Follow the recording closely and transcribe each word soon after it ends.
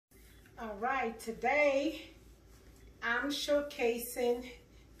All right, today I'm showcasing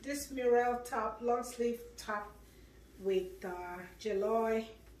this Murriell top, long sleeve top with Jelloy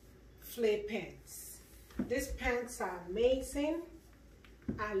flare pants. These pants are amazing.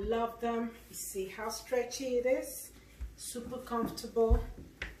 I love them. You see how stretchy it is? Super comfortable.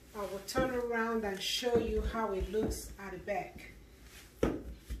 I will turn around and show you how it looks at the back.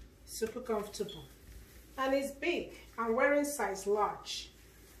 Super comfortable. And it's big. I'm wearing size large.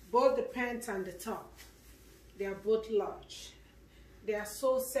 Both the pants and the top, they are both large. They are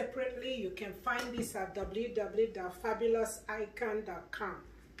sold separately. You can find this at www.fabulousicon.com.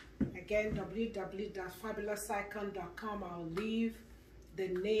 Again, www.fabulousicon.com. I'll leave the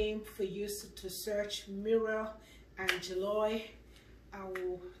name for you to search Murriell and Jelloy. I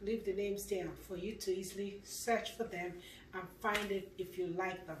will leave the names there for you to easily search for them and find it if you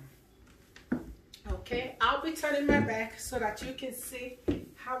like them. Okay, I'll be turning my back so that you can see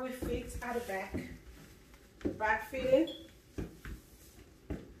how it fits at the back. The back fitting.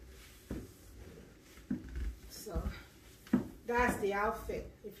 So that's the outfit.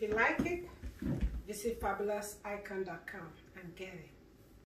 If you like it, visit fabulousicon.com and get it.